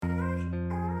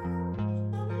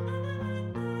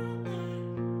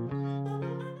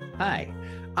Hi,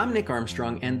 I'm Nick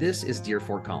Armstrong, and this is Dear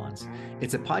Fort Collins.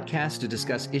 It's a podcast to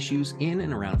discuss issues in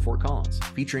and around Fort Collins,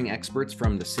 featuring experts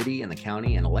from the city and the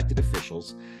county and elected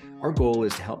officials. Our goal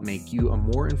is to help make you a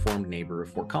more informed neighbor of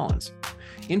Fort Collins.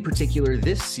 In particular,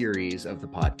 this series of the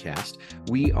podcast,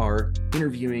 we are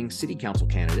interviewing city council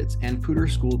candidates and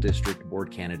Poudre School District board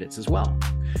candidates as well.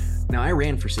 Now, I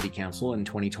ran for city council in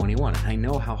 2021, and I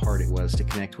know how hard it was to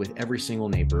connect with every single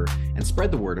neighbor and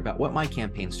spread the word about what my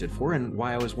campaign stood for and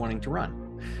why I was wanting to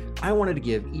run. I wanted to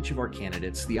give each of our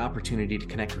candidates the opportunity to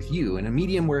connect with you in a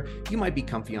medium where you might be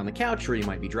comfy on the couch or you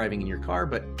might be driving in your car,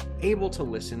 but able to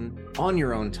listen on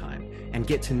your own time and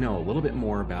get to know a little bit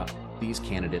more about these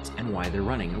candidates and why they're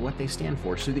running and what they stand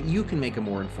for so that you can make a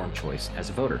more informed choice as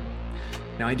a voter.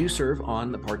 Now, I do serve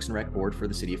on the Parks and Rec Board for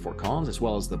the City of Fort Collins, as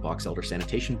well as the Box Elder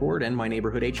Sanitation Board and my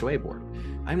neighborhood HOA board.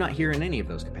 I'm not here in any of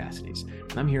those capacities.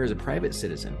 I'm here as a private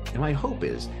citizen, and my hope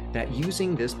is that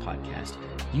using this podcast,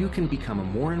 you can become a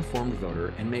more informed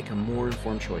voter and make a more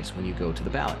informed choice when you go to the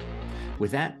ballot. With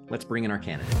that, let's bring in our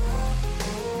candidate.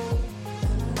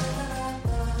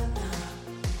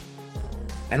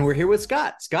 And we're here with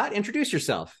Scott. Scott, introduce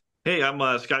yourself. Hey, I'm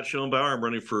Scott Schoenbauer. I'm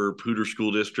running for Poudre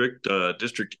School District,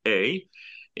 District A,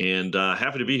 and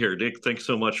happy to be here. Nick, thanks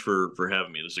so much for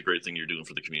having me. This is a great thing you're doing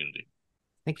for the community.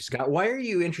 Thank you, Scott. Why are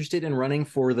you interested in running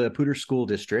for the Poudre School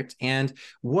District, and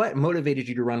what motivated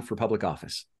you to run for public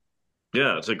office?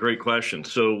 Yeah, it's a great question.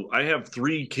 So I have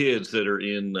three kids that are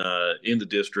in the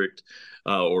district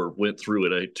or went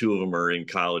through it. Two of them are in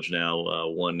college now.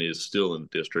 One is still in the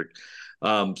district.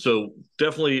 So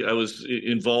definitely I was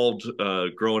involved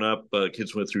growing up.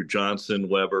 Kids went through Johnson,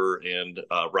 Weber, and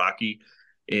Rocky,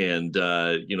 and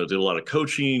did a lot of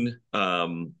coaching.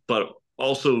 But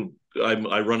also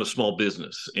I run a small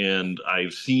business, and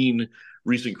I've seen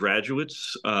recent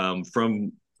graduates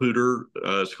from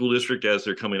Poudre School District as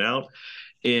they're coming out,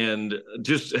 and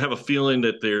just have a feeling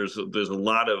that there's a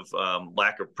lot of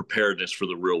lack of preparedness for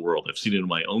the real world. I've seen it in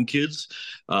my own kids.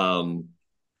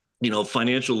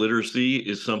 Financial literacy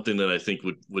is something that I think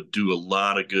would do a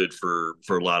lot of good for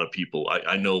a lot of people.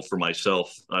 I know for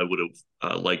myself, I would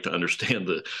have liked to understand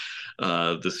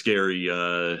the scary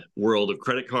world of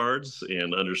credit cards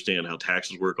and understand how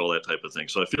taxes work, all that type of thing.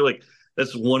 So I feel like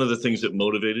that's one of the things that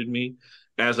motivated me.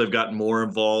 As I've gotten more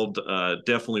involved,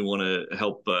 definitely want to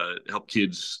help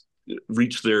kids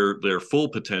reach their full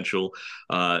potential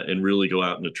and really go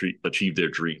out and achieve their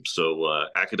dreams. So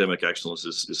academic excellence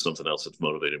is something else that's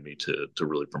motivated me to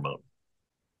really promote.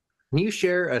 Can you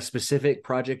share a specific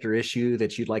project or issue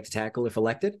that you'd like to tackle if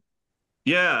elected?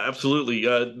 Yeah, absolutely.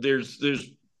 There's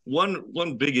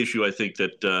one big issue I think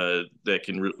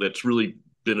that's really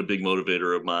been a big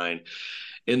motivator of mine,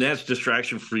 and that's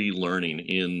distraction-free learning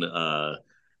in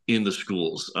the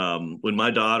schools. When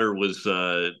my daughter was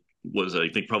I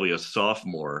think probably a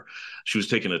sophomore, she was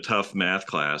taking a tough math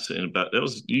class, and that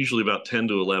was usually about 10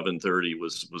 to 11:30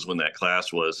 was when that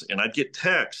class was. And I'd get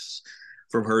texts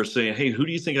from her saying, "Hey, who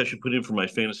do you think I should put in for my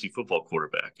fantasy football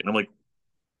quarterback?" And I'm like,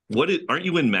 aren't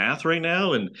you in math right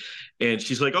now? And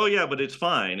she's like, "Oh yeah, but it's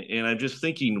fine." And I'm just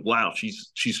thinking, wow,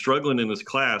 she's struggling in this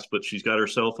class, but she's got her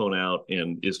cell phone out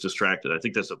and is distracted. I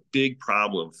think that's a big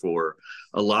problem for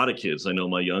a lot of kids. I know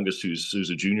my youngest,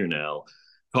 who's a junior now,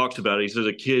 talks about it. He says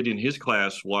a kid in his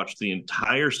class watched the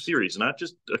entire series, not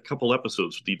just a couple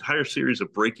episodes, but the entire series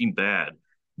of Breaking Bad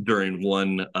during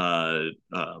one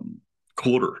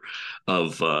quarter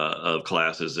of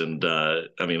classes. And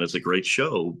it's a great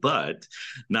show, but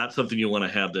not something you want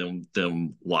to have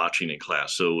them watching in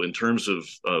class. So in terms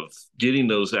of getting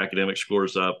those academic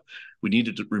scores up, we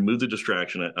need to remove the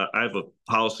distraction. I have a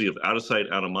policy of out of sight,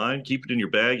 out of mind. Keep it in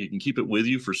your bag. You can keep it with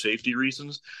you for safety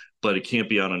reasons, but it can't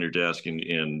be out on your desk.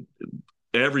 And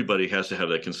everybody has to have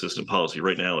that consistent policy.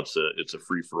 Right now, it's a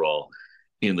free for all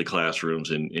in the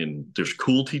classrooms. And there's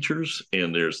cool teachers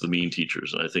and there's the mean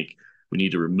teachers. And I think we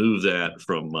need to remove that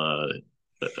from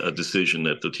a decision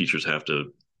that the teachers have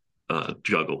to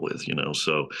juggle with,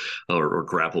 or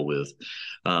grapple with.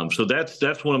 So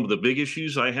that's one of the big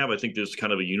issues I have. I think there's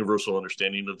kind of a universal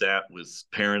understanding of that with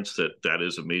parents that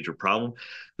is a major problem.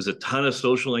 There's a ton of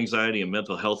social anxiety and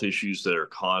mental health issues that are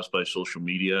caused by social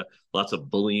media, lots of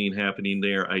bullying happening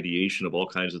there, ideation of all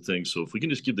kinds of things. So if we can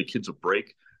just give the kids a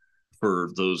break for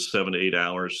those 7 to 8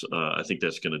 hours, I think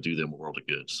that's going to do them a world of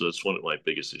good. So that's one of my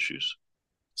biggest issues.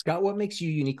 Scott, what makes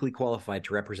you uniquely qualified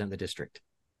to represent the district?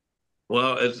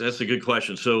 Well, that's a good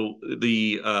question. So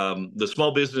the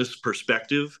small business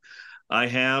perspective I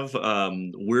have,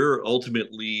 we're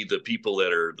ultimately the people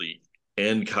that are the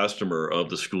end customer of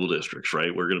the school districts,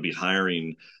 right? We're going to be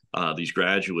hiring these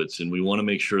graduates, and we want to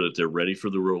make sure that they're ready for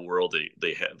the real world.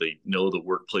 They know the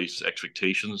workplace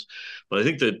expectations, but I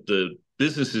think that the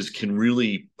businesses can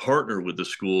really partner with the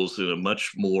schools in a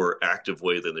much more active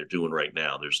way than they're doing right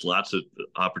now. There's lots of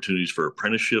opportunities for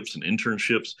apprenticeships and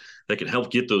internships that can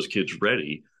help get those kids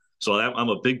ready. So I'm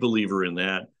a big believer in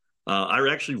that. I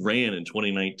actually ran in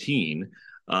 2019.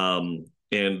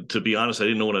 And to be honest, I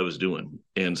didn't know what I was doing.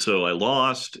 And so I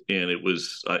lost, and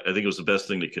I think it was the best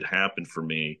thing that could happen for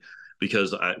me,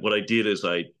 because what I did is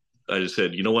I just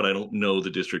said, you know what, I don't know the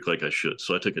district like I should.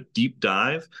 So I took a deep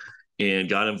dive and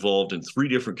got involved in 3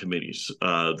 different committees.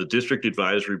 The district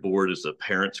advisory board is the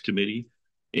parents committee.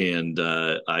 And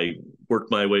I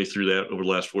worked my way through that over the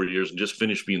last 4 years and just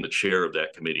finished being the chair of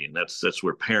that committee. And that's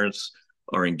where parents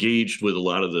are engaged with a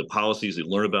lot of the policies. They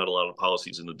learn about a lot of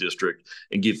policies in the district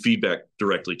and give feedback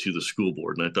directly to the school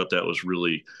board. And I thought that was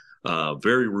really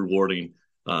very rewarding,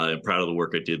 and proud of the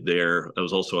work I did there. I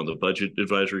was also on the budget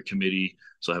advisory committee,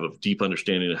 so I have a deep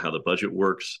understanding of how the budget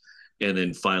works. And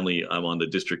then finally, I'm on the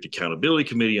district accountability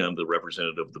committee. I'm the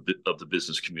representative of the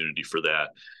business community for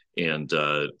that, and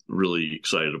really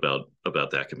excited about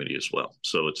that committee as well.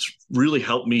 So it's really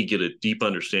helped me get a deep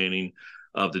understanding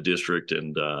of the district,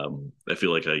 and I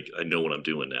feel like I know what I'm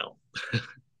doing now.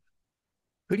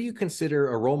 Who do you consider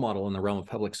a role model in the realm of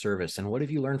public service, and what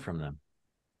have you learned from them?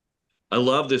 I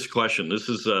love this question. This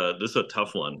is a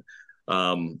tough one,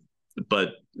 but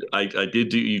I did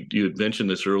do. You had mentioned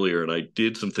this earlier, and I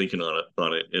did some thinking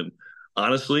on it. And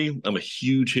honestly, I'm a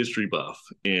huge history buff,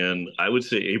 and I would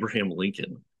say Abraham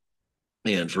Lincoln.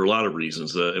 And for a lot of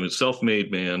reasons, I mean,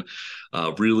 self-made man,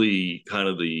 really kind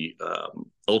of the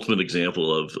ultimate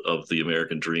example of the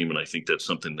American dream. And I think that's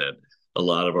something that a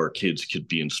lot of our kids could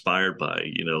be inspired by.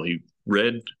 You know, he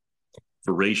read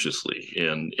voraciously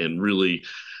and really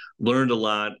learned a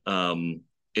lot. And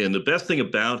the best thing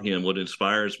about him, what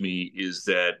inspires me, is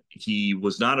that he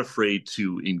was not afraid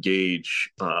to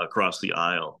engage across the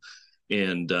aisle.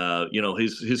 And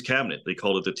his cabinet, they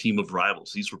called it the team of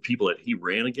rivals. These were people that he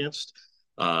ran against.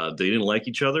 They didn't like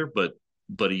each other,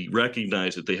 but he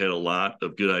recognized that they had a lot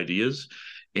of good ideas,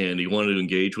 and he wanted to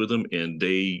engage with them, and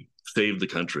they saved the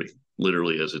country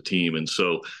literally as a team. And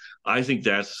so I think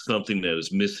that's something that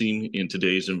is missing in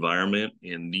today's environment,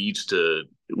 and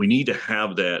we need to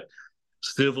have that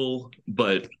civil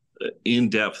but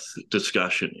in-depth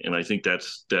discussion. And I think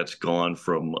that's gone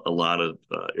from a lot of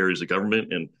areas of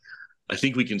government, and I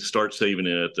think we can start saving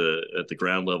it at the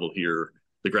ground level here,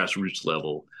 the grassroots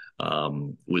level,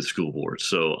 with school boards.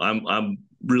 So I'm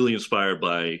really inspired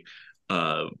by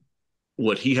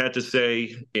what he had to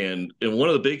say. And one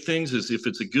of the big things is, if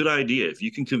it's a good idea, if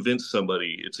you can convince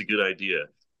somebody it's a good idea,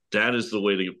 that is the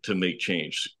way to make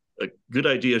change. A good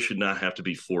idea should not have to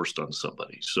be forced on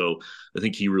somebody. So I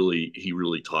think he really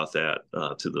taught that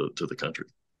to the country.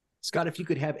 Scott, if you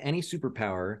could have any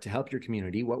superpower to help your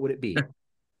community, what would it be?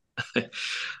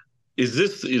 Is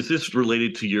this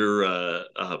related to your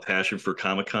passion for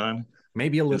Comic-Con?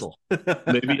 Maybe a little.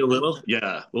 Maybe a little?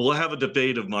 Yeah. Well, we'll have a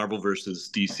debate of Marvel versus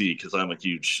DC, because I'm a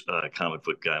huge comic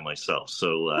book guy myself.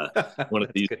 So one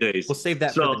of these days. We'll save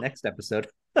that for the next episode.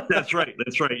 That's right.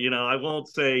 That's right. I won't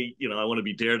say, I want to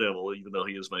be Daredevil, even though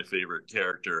he is my favorite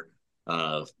character.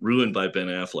 Ruined by Ben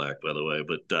Affleck, by the way.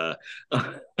 But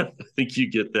I think you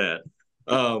get that.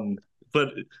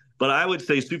 But I would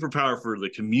say superpower for the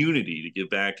community, to give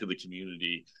back to the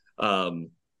community,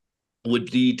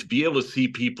 would be to be able to see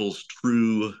people's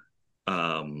true,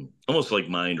 almost like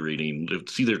mind reading, to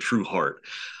see their true heart.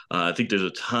 I think there's a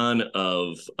ton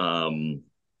of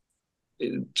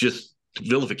just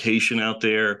vilification out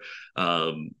there,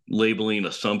 labeling,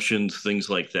 assumptions, things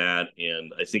like that.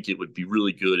 And I think it would be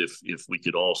really good if we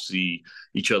could all see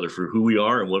each other for who we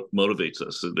are and what motivates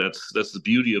us. So that's the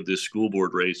beauty of this school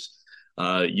board race.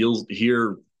 You'll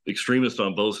hear extremists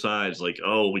on both sides, like,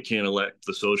 oh, we can't elect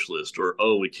the socialist, or,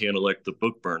 oh, we can't elect the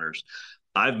book burners.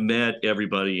 I've met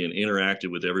everybody and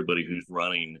interacted with everybody who's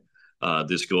running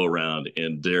this go around,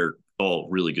 and they're all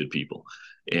really good people.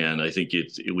 And I think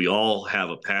we all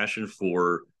have a passion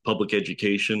for public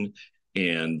education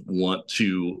and want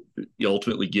to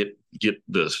ultimately get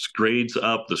the grades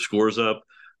up, the scores up,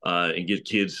 and get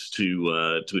kids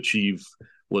to achieve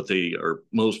what they are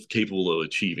most capable of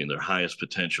achieving, their highest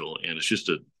potential. And it's just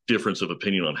a difference of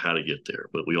opinion on how to get there,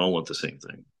 but we all want the same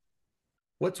thing.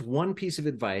 What's one piece of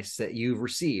advice that you've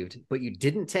received but you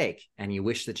didn't take and you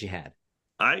wish that you had?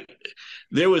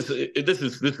 This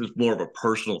is more of a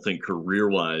personal thing,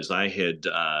 career-wise. I had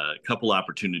a couple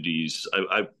opportunities.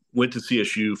 I went to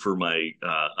CSU for my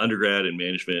undergrad in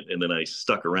management, and then I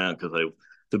stuck around because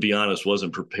to be honest,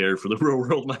 wasn't prepared for the real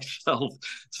world myself.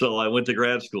 So I went to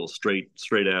grad school straight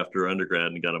after undergrad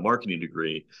and got a marketing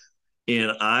degree.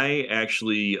 And I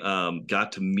actually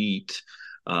got to meet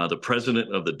the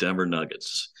president of the Denver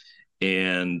Nuggets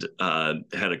and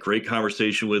had a great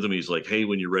conversation with him. He's like, "Hey,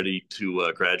 when you're ready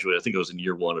to graduate," I think I was in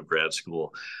year 1 of grad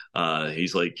school.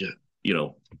 He's like, you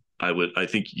know, I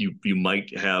think you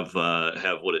might have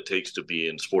what it takes to be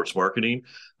in sports marketing.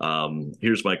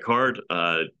 Here's my card.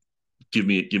 Give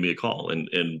me a call.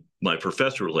 And my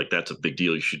professor was like, "That's a big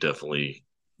deal. You should definitely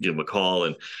give him a call."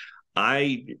 And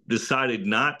I decided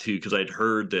not to, because I'd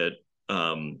heard that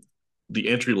the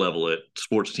entry level at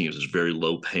sports teams is very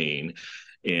low paying,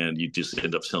 and you just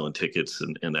end up selling tickets,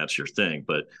 and that's your thing.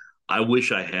 But I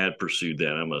wish I had pursued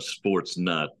that. I'm a sports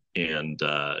nut, and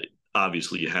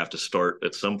obviously you have to start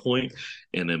at some point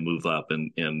and then move up.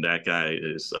 And that guy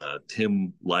is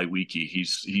Tim Leiweke.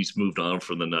 He's moved on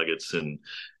from the Nuggets, and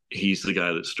he's the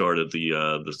guy that started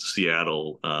the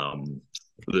Seattle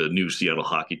the new Seattle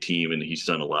hockey team, and he's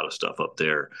done a lot of stuff up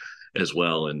there as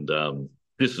well. And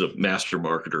this is a master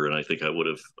marketer, and I think I would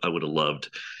have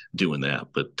loved doing that,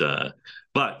 but that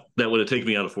would have taken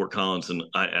me out of Fort Collins, and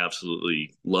I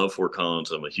absolutely love Fort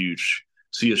Collins. I'm a huge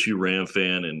CSU Ram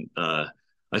fan, and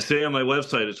I say on my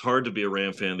website it's hard to be a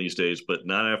Ram fan these days, but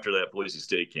not after that Boise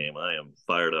State game. I am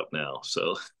fired up now.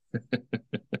 So.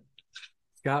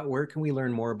 Scott, where can we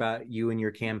learn more about you and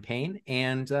your campaign?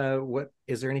 And what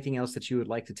is there anything else that you would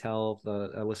like to tell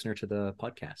the listener to the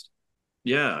podcast?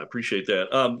 Yeah, I appreciate that.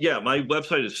 My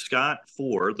website is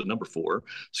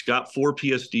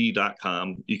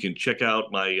scott4psd.com. You can check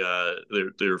out my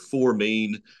there are 4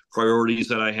 main priorities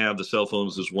that I have. The cell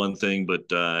phones is one thing,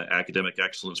 but academic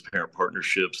excellence, parent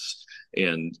partnerships,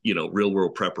 and real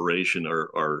world preparation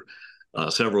are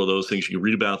several of those things. You can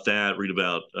read about that, read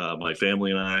about my family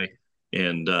and I.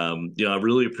 And I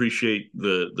really appreciate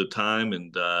the time,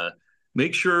 and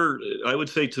make sure, I would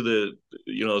say to the,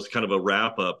 it's kind of a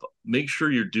wrap up, make sure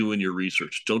you're doing your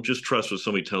research. Don't just trust what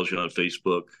somebody tells you on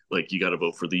Facebook, like you got to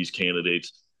vote for these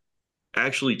candidates.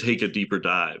 Actually take a deeper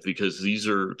dive, because these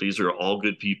are all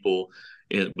good people,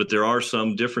 but there are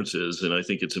some differences. And I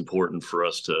think it's important for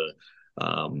us to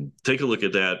take a look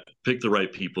at that, pick the right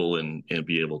people, and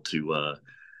be able to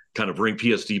kind of bring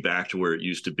PSD back to where it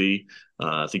used to be.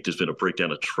 I think there's been a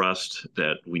breakdown of trust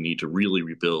that we need to really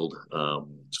rebuild,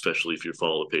 especially if you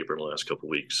follow the paper in the last couple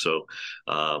of weeks. So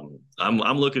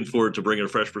I'm looking forward to bringing a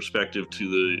fresh perspective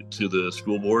to the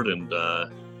school board, and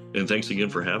thanks again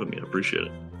for having me. I appreciate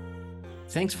it.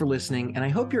 Thanks for listening, and I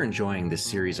hope you're enjoying this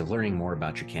series of learning more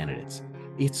about your candidates.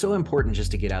 It's so important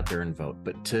just to get out there and vote,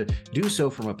 but to do so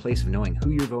from a place of knowing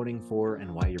who you're voting for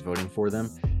and why you're voting for them,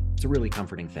 it's a really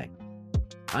comforting thing.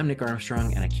 I'm Nick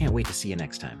Armstrong, and I can't wait to see you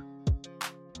next time.